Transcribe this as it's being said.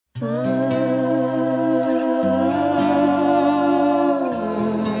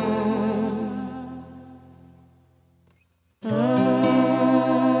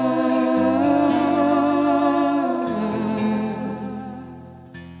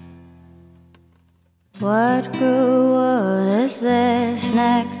What grew? What is this?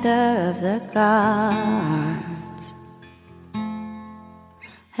 Nectar of the gods.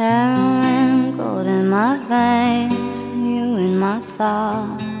 Heroin, gold in my veins, you in my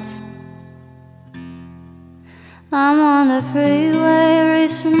thoughts. I'm on the freeway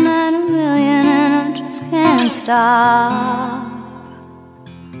racing at 1,000,000 and I just can't stop.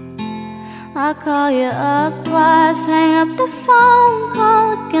 I call you up twice, hang up the phone,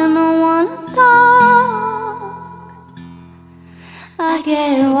 call again, I wanna talk. I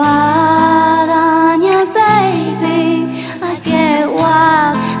get wild on you, baby. I get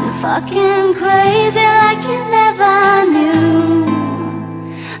wild and fucking crazy like you never knew.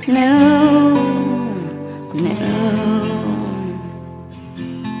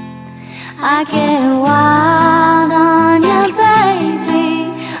 I get wild on you, baby.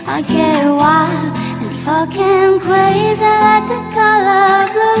 I get wild and fucking crazy like the color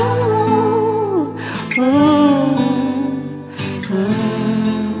blue.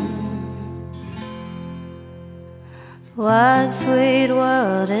 What sweet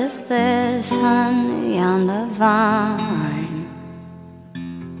world is this, honey, on the vine?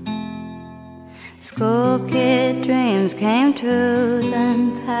 School kid dreams came true, then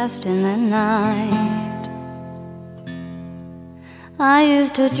passed in the night. I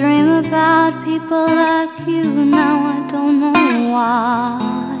used to dream about people like you, now I don't know why.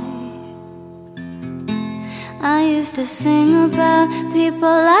 I used to sing about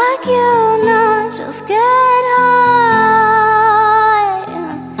people like you, now I just get high.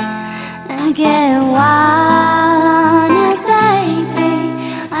 And I get wild on you, baby.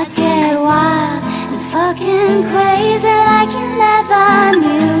 I get wild and fucking crazy like you never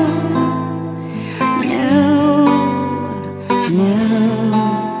knew.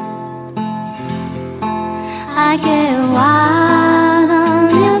 I get wild on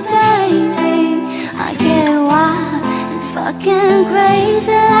you, baby. I get wild and fucking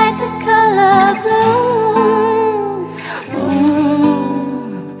crazy like the color blue.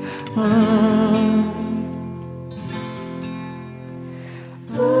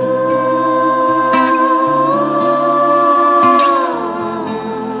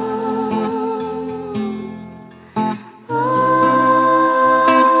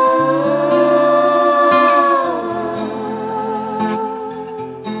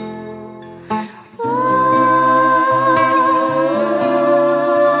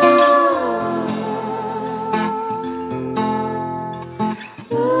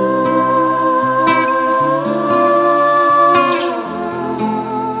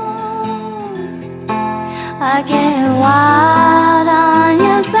 I get wild on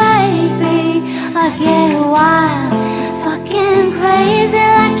you, baby. I get wild, fucking crazy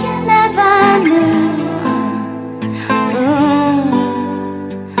like you never knew.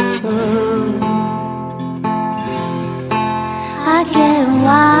 I get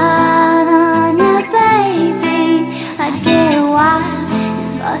wild on you, baby. I get wild,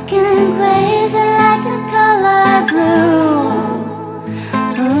 fucking crazy like the color blue.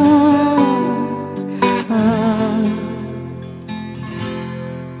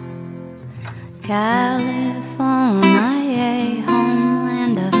 California,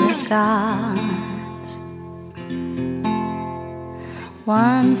 homeland of the gods.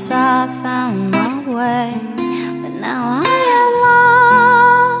 Once I found my way, but now I am